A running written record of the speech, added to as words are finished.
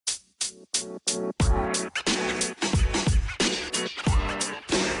Alright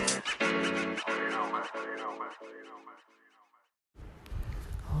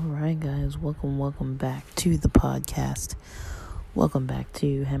guys, welcome back to the podcast. Welcome back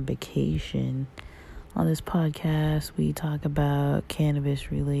to Hembication. On this podcast, we talk about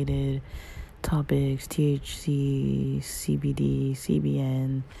cannabis-related topics, THC, CBD,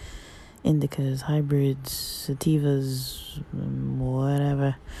 CBN, indicas, hybrids, sativas,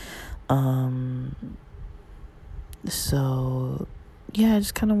 whatever. So, yeah, I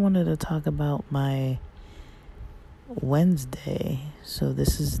just kind of wanted to talk about my Wednesday. So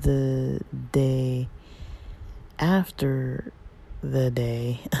this is the day after the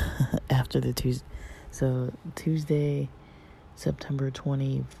day after the Tuesday. So Tuesday, September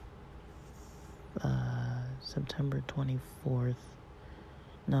 24th.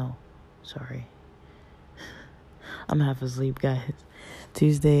 No, sorry. I'm half asleep, guys.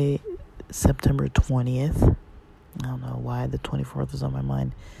 Tuesday, September 20th. I don't know why the 24th is on my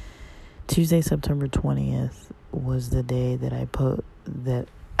mind. Tuesday, September 20th was the day that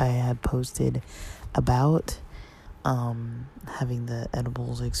I had posted about having the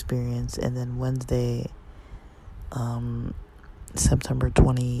edibles experience, and then Wednesday, September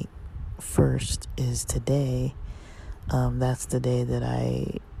 21st is today. That's the day that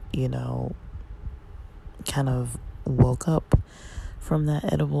I, kind of woke up from that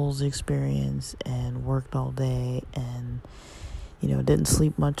edibles experience and worked all day and didn't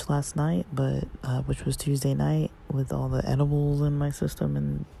sleep much last night, but which was Tuesday night, with all the edibles in my system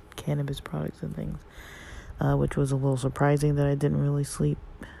and cannabis products and things, which was a little surprising that I didn't really sleep,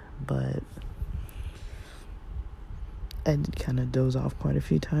 but I did kind of doze off quite a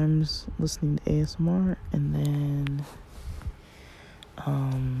few times listening to ASMR, and then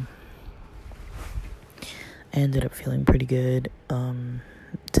I ended up feeling pretty good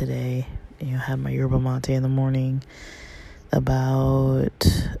today. Had my yerba mate in the morning, about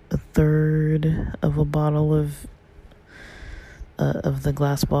a third of a bottle of the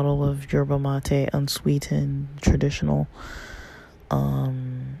glass bottle of yerba mate, unsweetened, traditional,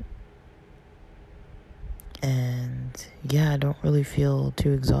 and yeah, I don't really feel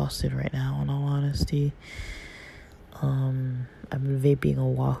too exhausted right now, in all honesty. I've been vaping a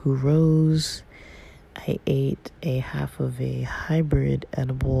Wahoo Rose. I ate a half of a hybrid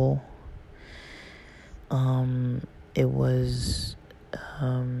edible. It was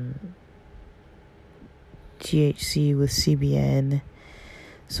THC with CBN,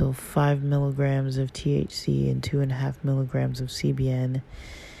 so 5 milligrams of THC and 2.5 milligrams of CBN.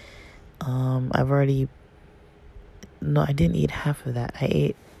 I didn't eat half of that. I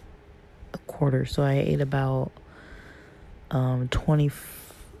ate a quarter, so I ate about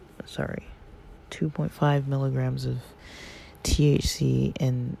 2.5 milligrams of THC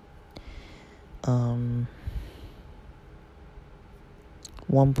and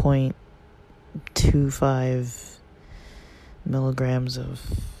 1.25 milligrams of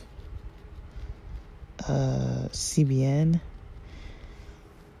CBN.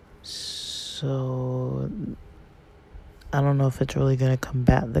 So I don't know if it's really going to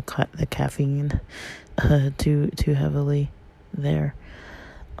combat the caffeine too heavily there.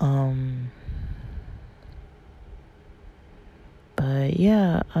 But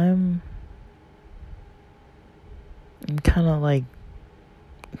yeah, I'm kind of like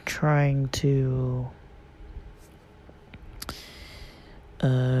trying to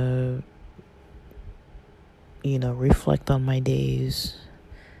reflect on my days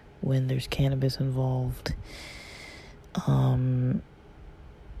when there's cannabis involved.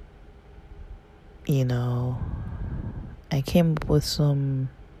 I came up with some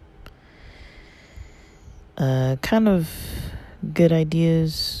kind of good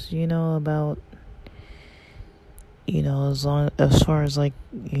ideas, about as far as like,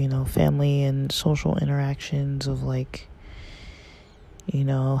 family and social interactions of like,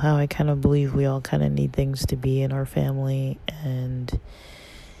 how I kind of believe we all kind of need things to be in our family. And,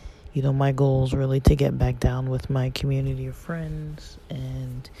 my goal is really to get back down with my community of friends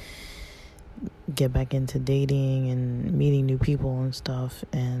and get back into dating and meeting new people and stuff.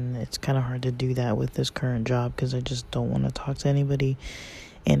 And it's kind of hard to do that with this current job because I just don't want to talk to anybody,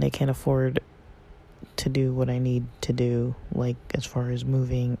 and I can't afford to do what I need to do, like as far as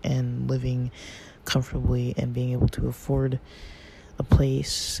moving and living comfortably and being able to afford a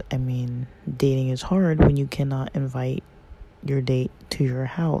place. I mean, dating is hard when you cannot invite your date to your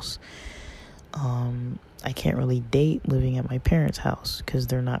house. I can't really date living at my parents' house because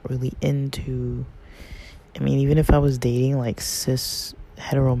they're not really into, even if I was dating like cis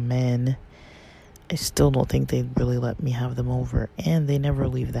hetero men, I still don't think they'd really let me have them over, and they never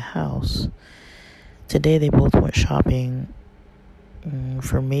leave the house. Today they both went shopping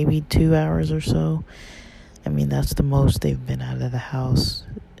for maybe 2 hours or so. I mean, that's the most they've been out of the house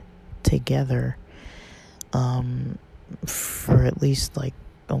together for at least like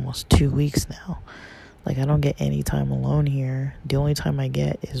almost 2 weeks now. Like, I don't get any time alone here. The only time I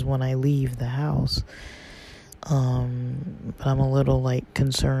get is when I leave the house. But I'm a little like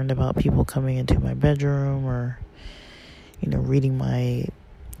concerned about people coming into my bedroom or, reading my,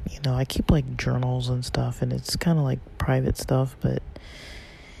 I keep like journals and stuff, and it's kind of like private stuff, but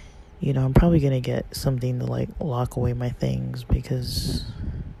I'm probably going to get something to like lock away my things because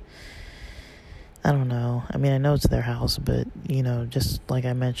I don't know. I mean, I know it's their house, but just like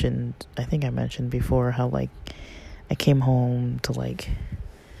I think I mentioned before how like I came home to like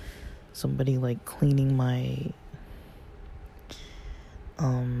somebody like cleaning my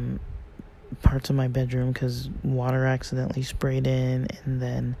parts of my bedroom because water accidentally sprayed in, and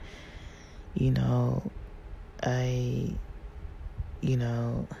then I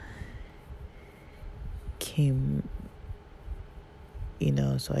came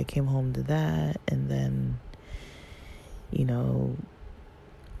so I came home to that, and then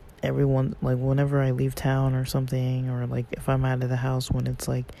everyone, like, whenever I leave town or something, or like if I'm out of the house when it's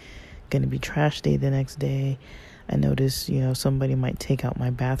like gonna be trash day the next day, I notice somebody might take out my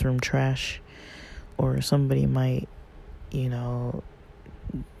bathroom trash, or somebody might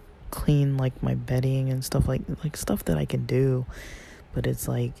clean like my bedding and stuff, like stuff that I can do, but it's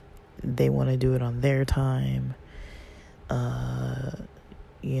like they want to do it on their time, and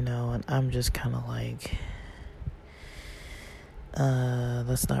I'm just kind of like,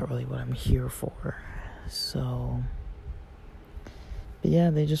 that's not really what I'm here for. So, but yeah,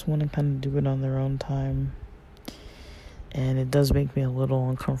 they just want to kind of do it on their own time, and it does make me a little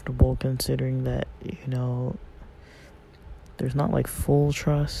uncomfortable considering that, there's not like full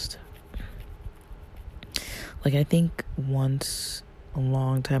trust. Like, I think once a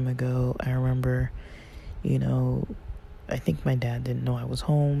long time ago, I remember, I think my dad didn't know I was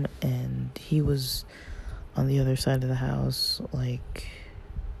home, and he was on the other side of the house, like,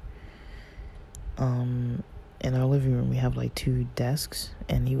 in our living room we have like 2 desks,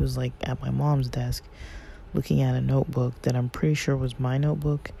 and he was like at my mom's desk looking at a notebook that I'm pretty sure was my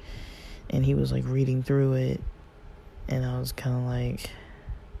notebook, and he was like reading through it, and I was kind of like,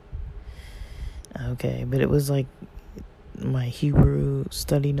 okay, but it was like my Hebrew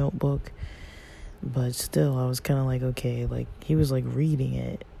study notebook, but still I was kind of like, okay, like he was like reading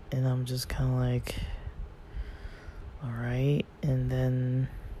it, and I'm just kind of like, all right. And then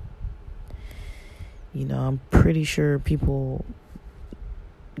I'm pretty sure people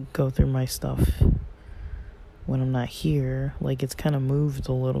go through my stuff when I'm not here. Like, it's kind of moved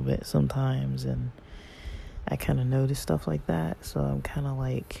a little bit sometimes, and I kind of notice stuff like that, so I'm kind of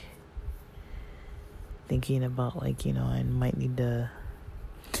like thinking about like, I might need to,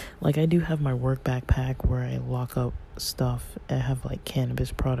 like, I do have my work backpack where I lock up stuff. I have like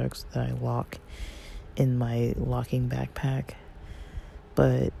cannabis products that I lock in my locking backpack,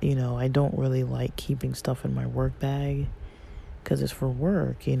 but I don't really like keeping stuff in my work bag because it's for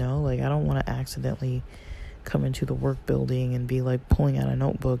work, like I don't want to accidentally come into the work building and be like pulling out a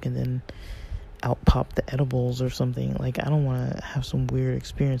notebook and then out pop the edibles or something. Like, I don't want to have some weird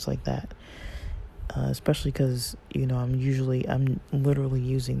experience like that, especially because I'm literally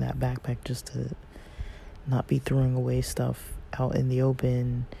using that backpack just to not be throwing away stuff out in the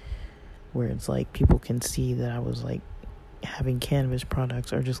open where it's like people can see that I was like having cannabis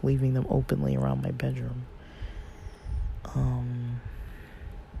products, or just leaving them openly around my bedroom.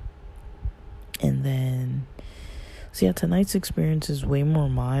 And then, so yeah, tonight's experience is way more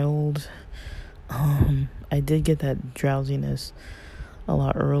mild. I did get that drowsiness a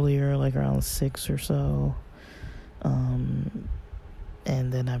lot earlier, like around 6 or so. And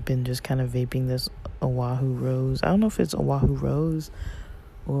then I've been just kind of vaping this Oahu Rose. I don't know if it's Oahu Rose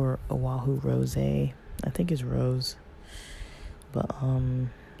or Oahu Rose. I think it's Rose. But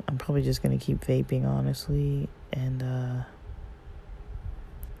I'm probably just gonna keep vaping, honestly. And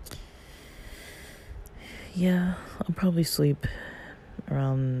yeah, I'll probably sleep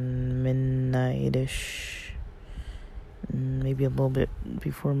around midnight-ish, maybe a little bit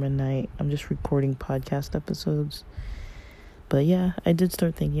before midnight. I'm just recording podcast episodes. But yeah, I did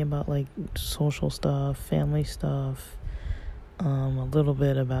start thinking about like social stuff, family stuff, a little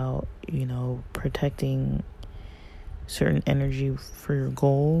bit about, protecting certain energy for your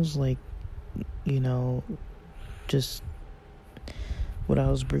goals. Like, just what I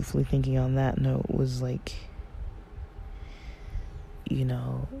was briefly thinking on that note was like,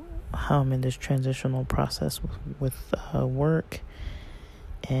 how I'm in this transitional process with work,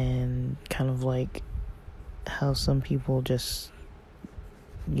 and kind of like how some people just,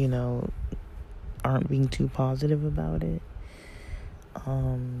 aren't being too positive about it.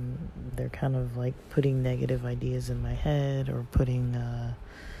 They're kind of like putting negative ideas in my head, or putting a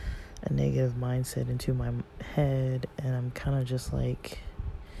negative mindset into my head, and I'm kind of just like,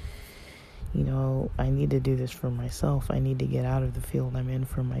 I need to do this for myself. I need to get out of the field I'm in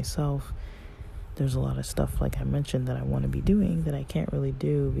for myself. There's a lot of stuff, like I mentioned, that I want to be doing that I can't really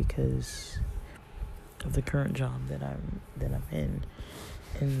do because of the current job that I'm in.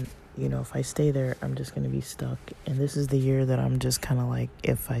 And if I stay there, I'm just going to be stuck. And this is the year that I'm just kind of like,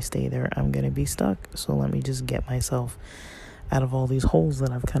 if I stay there, I'm going to be stuck. So let me just get myself out of all these holes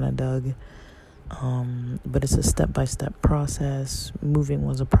that I've kind of dug. But it's a step-by-step process. Moving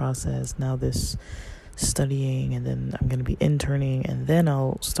was a process. Now this studying, and then I'm going to be interning, and then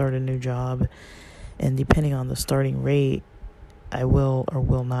I'll start a new job. And depending on the starting rate, I will or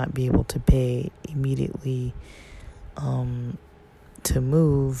will not be able to pay immediately to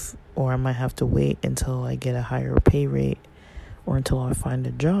move, or I might have to wait until I get a higher pay rate, or until I find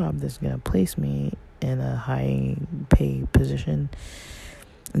a job that's going to place me in a high pay position.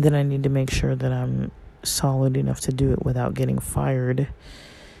 And then I need to make sure that I'm solid enough to do it without getting fired,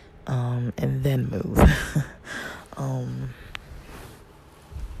 and then move.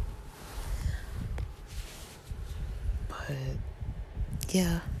 But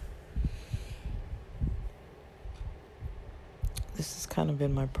yeah, this has kind of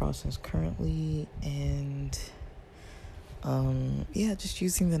been my process currently, and just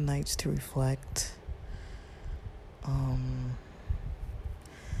using the nights to reflect.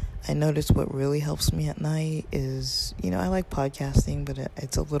 I notice what really helps me at night is, I like podcasting, but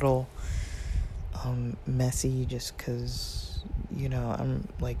it's a little messy just because, I'm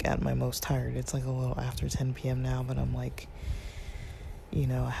like at my most tired. It's like a little after 10 p.m. now, but I'm like,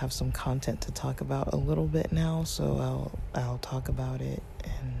 I have some content to talk about a little bit now, so I'll talk about it.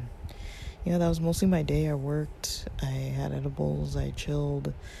 And that was mostly my day. I worked, I had edibles, I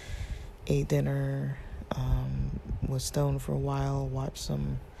chilled, ate dinner, was stoned for a while, watched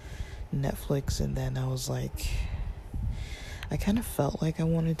some Netflix, and then I was like, I kind of felt like I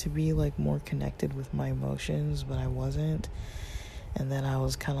wanted to be like more connected with my emotions, but I wasn't. And then I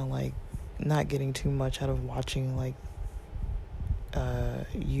was kind of like not getting too much out of watching like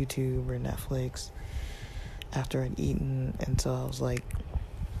YouTube or Netflix after I'd eaten, and so I was like,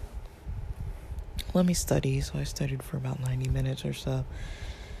 let me study. So I studied for about 90 minutes or so,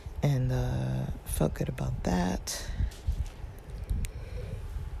 and felt good about that.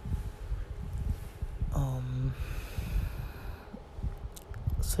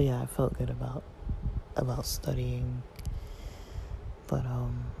 So yeah, I felt good about studying, but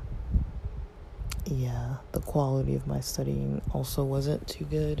the quality of my studying also wasn't too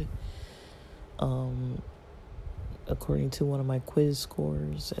good, according to one of my quiz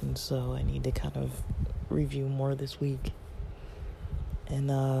scores, and so I need to kind of review more this week. And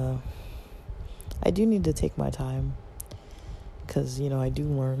I do need to take my time, because I do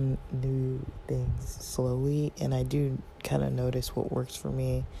learn new things slowly, and I do kind of notice what works for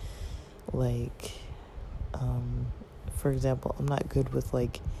me. Like, for example, I'm not good with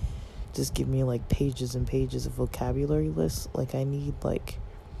like, just give me like pages and pages of vocabulary lists. Like, I need like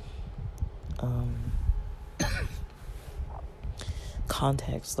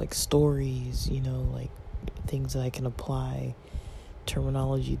context, like stories, like things that I can apply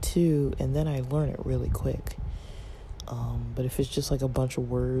terminology to, and then I learn it really quick. But if it's just like a bunch of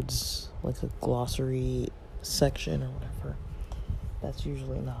words, like a glossary section or whatever, that's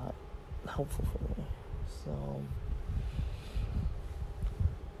usually not helpful for me. So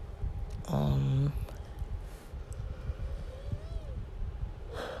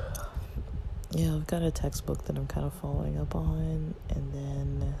I've got a textbook that I'm kind of following up on, and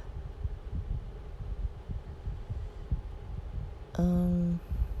then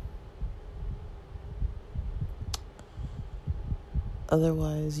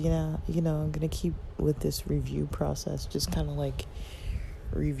otherwise, I'm gonna keep with this review process, just kind of like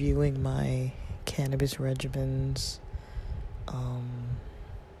reviewing my cannabis regimens.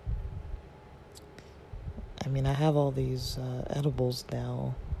 I have all these edibles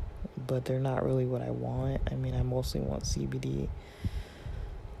now, but they're not really what I want. I mostly want CBD.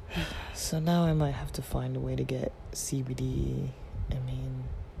 So now I might have to find a way to get CBD.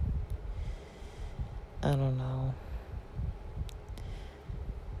 I don't know.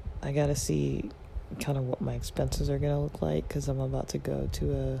 I gotta see kind of what my expenses are gonna look like, because I'm about to go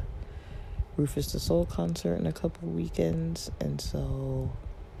to a Rufus Du Sol concert in a couple weekends, and so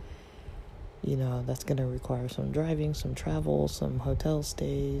That's going to require some driving, some travel, some hotel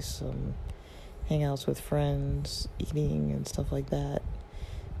stays, some hangouts with friends, eating and stuff like that,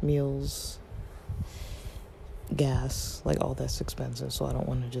 meals, gas, like all that's expensive. So I don't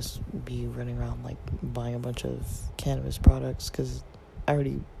want to just be running around like buying a bunch of cannabis products, because I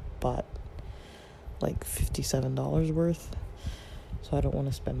already bought like $57 worth. So I don't want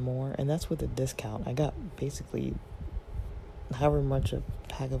to spend more. And that's with a discount. I got basically however much a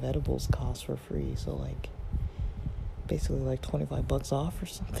pack of edibles costs for free. So like basically like $25 off or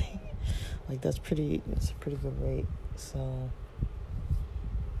something. Like it's a pretty good rate. So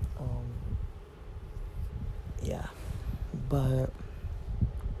yeah. But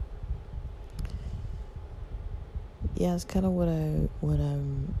yeah, it's kind of what I've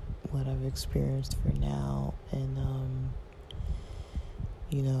experienced for now. And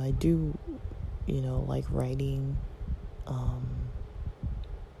I do like writing.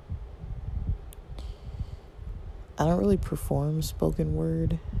 I don't really perform spoken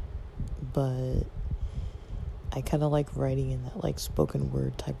word, but I kind of like writing in that like spoken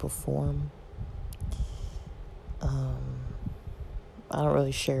word type of form. I don't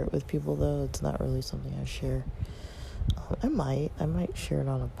really share it with people though. It's not really something I share. I might share it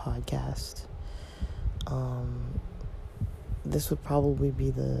on a podcast. This would probably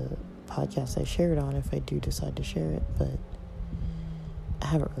be the podcast I share it on if I do decide to share it, but I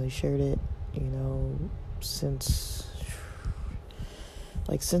haven't really shared it, since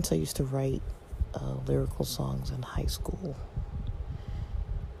I used to write lyrical songs in high school,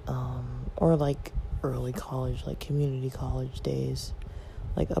 or like early college, like community college days,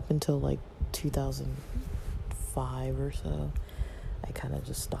 like up until like 2005 or so. I kind of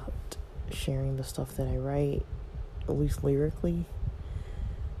just stopped sharing the stuff that I write, at least lyrically,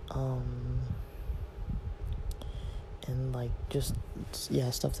 and like just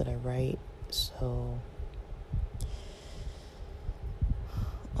stuff that I write. So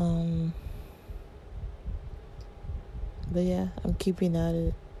but yeah, I'm keeping at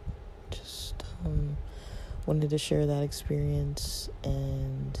it. Just wanted to share that experience.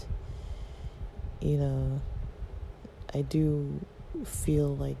 And I do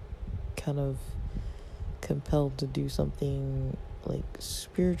feel like kind of compelled to do something like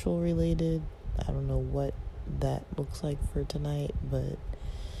spiritual related. I don't know what that looks like for tonight, but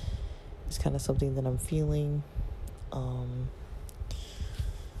it's kind of something that I'm feeling.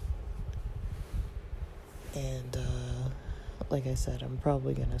 And like I said, I'm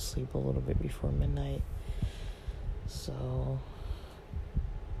probably gonna sleep a little bit before midnight, so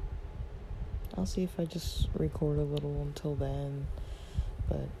I'll see if I just record a little until then.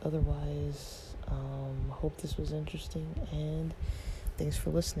 But otherwise, hope this was interesting, and thanks for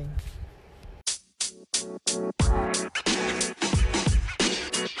listening.